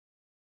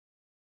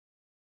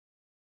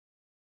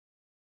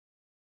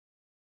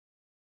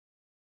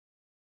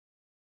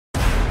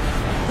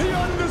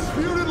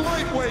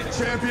lightweight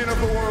champion of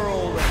the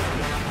world.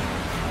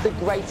 The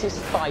greatest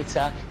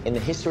fighter in the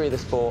history of the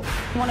sport.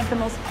 One of the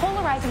most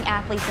polarizing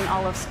athletes in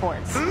all of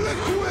sports.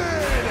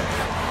 Liquid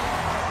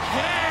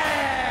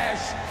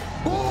Cash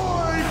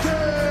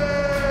Boykin!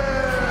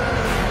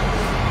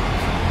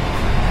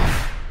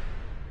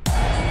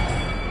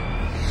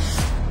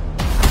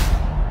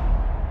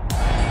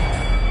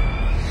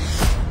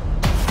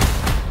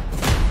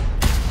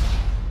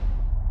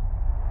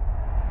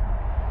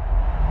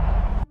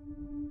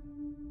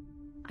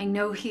 I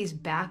know he's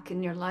back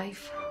in your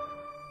life,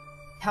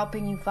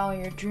 helping you follow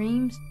your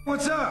dreams.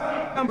 What's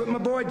up? I'm my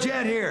boy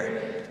Jet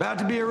here, about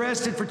to be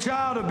arrested for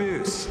child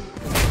abuse.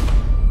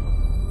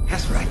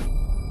 That's right,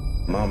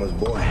 Mama's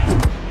boy.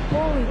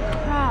 Holy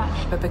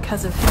crap. But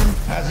because of him,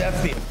 How's that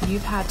feel?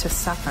 you've had to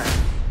suffer.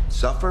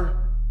 Suffer?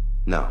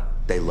 No,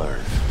 they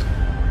learn.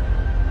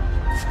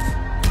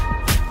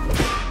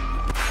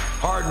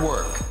 Hard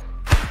work.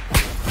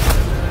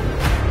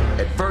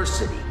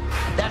 Adversity.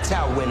 That's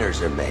how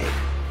winners are made.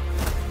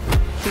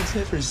 It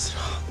never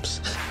stops,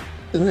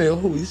 and I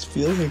always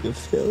feel like a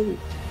failure.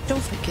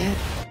 Don't forget,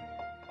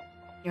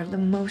 you're the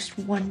most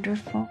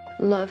wonderful,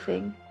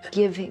 loving,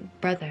 giving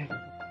brother.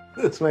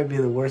 This might be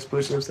the worst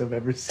push-ups I've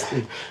ever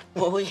seen.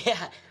 Oh,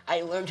 yeah,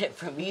 I learned it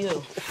from you.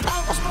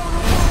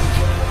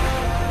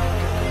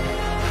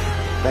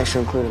 Thanks for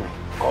including me.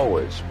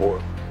 Always,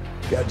 sport.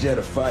 Got Jet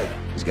a fight.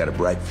 He's got a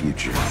bright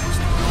future.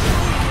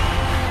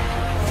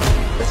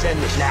 Let's end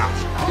this now.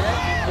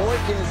 Jet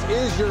Boykins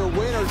is your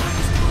winner.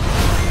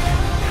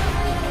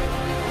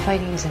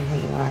 Fighting isn't who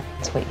you are,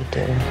 it's what you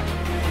do.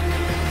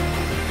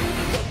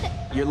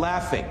 You're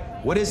laughing.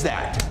 What is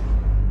that?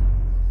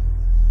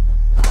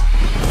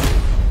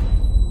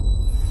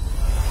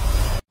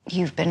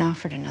 You've been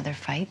offered another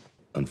fight?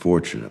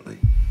 Unfortunately,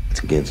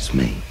 it's against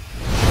me.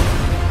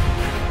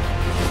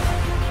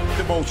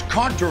 The most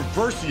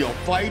controversial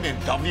fight in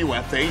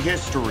WFA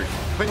history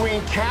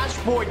between Cash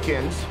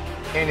Boykins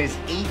and his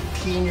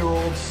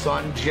 18-year-old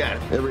son, Jet.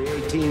 Every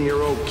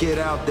 18-year-old kid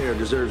out there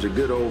deserves a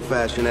good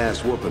old-fashioned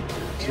ass whooping.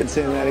 He's been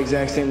saying that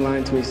exact same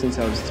line to me since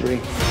I was 3. You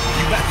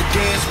got to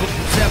dance with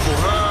the devil,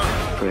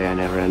 huh? Pray I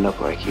never end up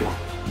like you.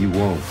 You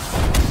won't.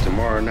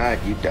 Tomorrow night,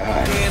 you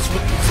die. Dance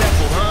with the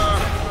devil,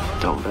 huh?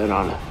 Don't bet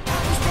on it.